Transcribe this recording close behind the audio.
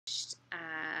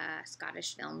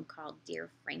Scottish film called Dear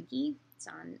Frankie. It's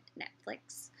on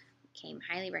Netflix. Came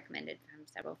highly recommended from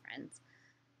several friends.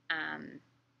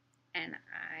 And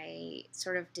I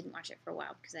sort of didn't watch it for a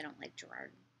while because I don't like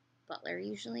Gerard Butler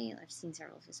usually. I've seen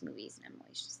several of his movies, and I'm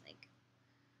always just like,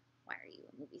 why are you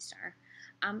a movie star?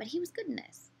 But he was good in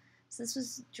this. So this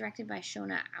was directed by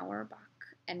Shona Auerbach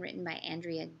and written by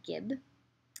Andrea Gibb.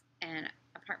 And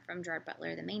apart from Gerard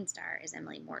Butler, the main star is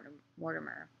Emily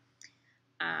Mortimer.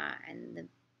 And the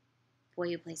boy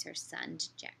who plays her son,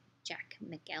 Jack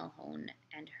McElhone,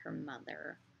 and her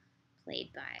mother,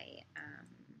 played by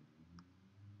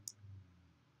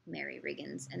Mary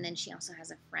Riggins. And then she also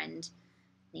has a friend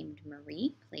named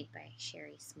Marie, played by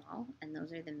Sherry Small. And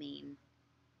those are the main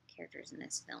characters in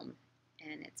this film.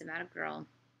 And it's about a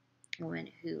woman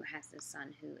who has a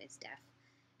son who is deaf.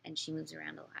 And she moves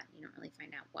around a lot. You don't really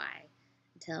find out why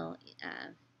until you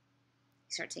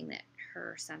start seeing that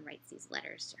her son writes these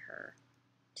letters to her,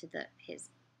 to his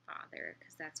father,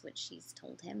 because that's what she's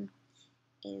told him,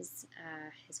 is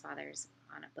his father's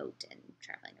on a boat and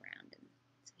traveling around, and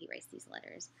so he writes these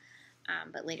letters.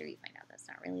 But later you find out that's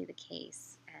not really the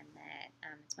case, and that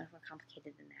it's much more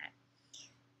complicated than that.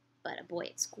 But a boy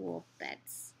at school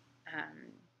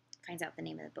finds out the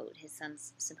name of the boat his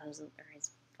son's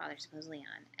his father's supposedly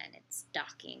on, and it's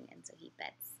docking, and so he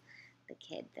bets the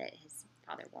kid that his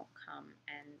father won't come,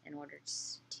 and in order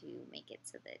to make it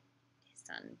so that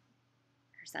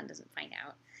her son doesn't find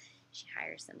out, she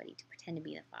hires somebody to pretend to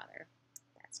be the father.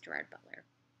 That's Gerard Butler.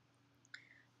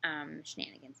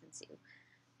 Shenanigans ensue.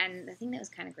 And the thing that was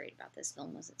kind of great about this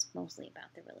film was it's mostly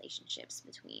about the relationships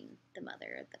between the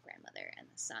mother, the grandmother, and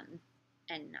the son,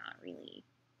 and not really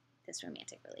this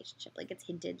romantic relationship. Like, it's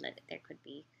hinted that there could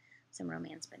be some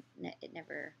romance, but it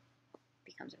never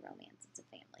becomes a romance. It's a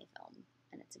family film,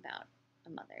 and it's about a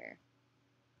mother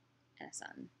and a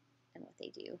son and what they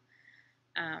do,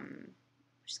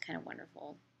 which is kind of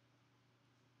wonderful.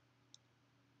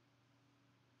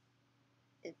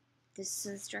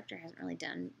 This director hasn't really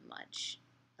done much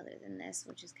other than this,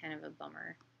 which is kind of a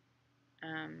bummer,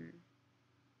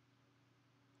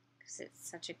 because it's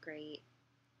such a great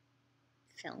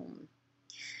film.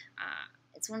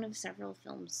 It's one of several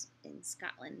films in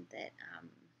Scotland that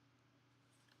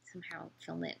somehow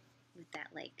film it with that,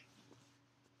 like,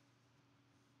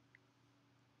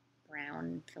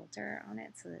 brown filter on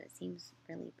it so that it seems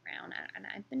really brown. And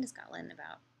I've been to Scotland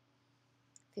about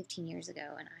 15 years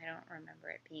ago, and I don't remember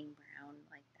it being brown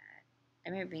like that. I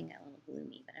remember it being a little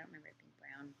gloomy, but I don't remember it being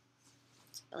brown.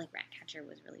 But, like, Ratcatcher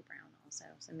was really brown also,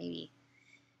 so maybe,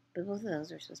 but both of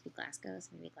those were supposed to be Glasgow,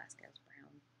 so maybe Glasgow's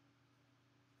brown.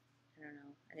 I don't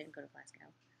know. I didn't go to Glasgow.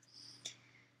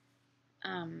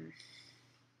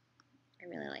 I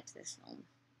really liked this film.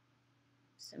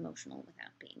 It's emotional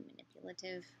without being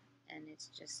manipulative, and it's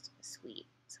just a sweet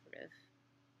sort of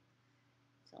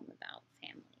film about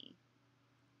family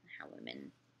and how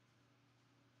women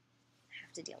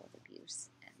have to deal with abuse,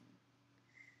 and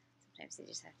sometimes they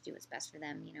just have to do what's best for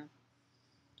them, you know.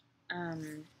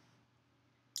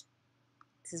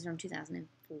 This is from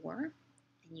 2004,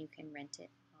 and you can rent it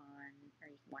or you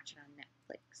can watch it on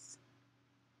Netflix.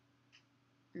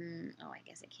 Oh, I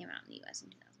guess it came out in the US in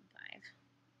 2005.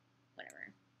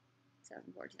 Whatever.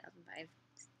 2004, 2005.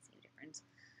 Same difference.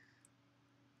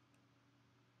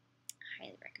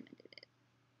 Highly recommended it.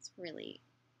 It's really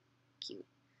cute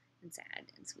and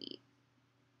sad and sweet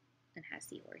and has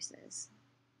seahorses.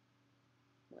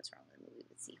 What's wrong with a movie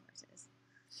with seahorses?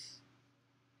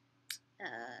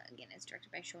 Again, it's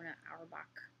directed by Shona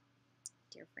Auerbach.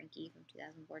 Dear Frankie from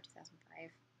 2004,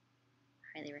 2005.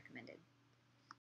 Highly recommended.